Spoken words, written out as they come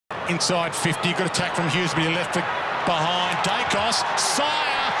Inside 50, good attack from Hughes, but he left it behind. Dacos,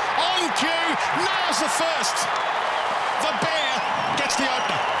 Sire, on cue, nails the first. The Bear gets the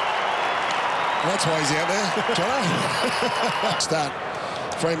opener. Well, that's why he's out there, Jono. Start.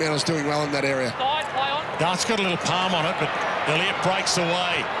 Fremantle's doing well in that area. Dart's got a little palm on it, but Elliott breaks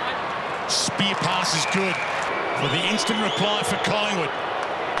away. Spear pass is good for the instant reply for Collingwood.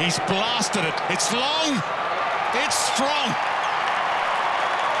 He's blasted it. It's long. It's strong.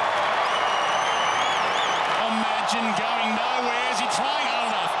 Imagine going nowhere. Is he trying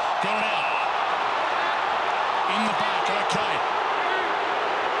hard enough? Got it out. In the back, okay.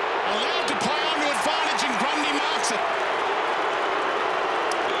 Allowed to play on to advantage, and Grundy marks it.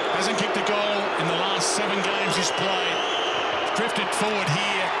 Hasn't kicked a goal in the last 7 games he's played. Drifted forward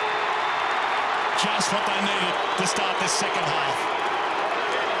here. Just what they needed to start this second half.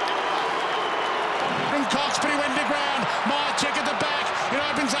 From Cox, but he went to ground. Meyer check at the back. It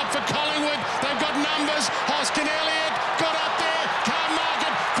opens up for Collingwood. They've got numbers. Hoskin Elliott got up there. Can't mark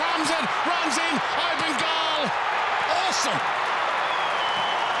it. Crumbs it. Runs in. Open goal. Awesome.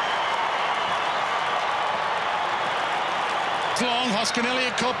 Long, Hoskin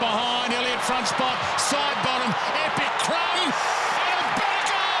Elliott caught behind. Elliott front spot. Side bottom. Epic crumb. And a better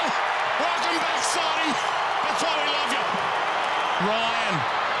goal. Welcome back, Siding. That's why we love you. Ryan.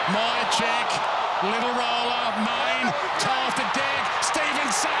 Meyer check. Little roller, Main, toe off the deck,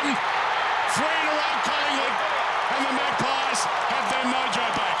 Stevenson, 3 in a row, Collingwood, and the Magpies have their mojo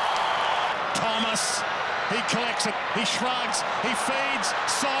back. Thomas, he collects it, he shrugs, he feeds,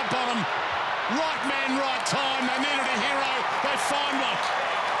 side bottom, right man, right time, they needed a hero, they find one.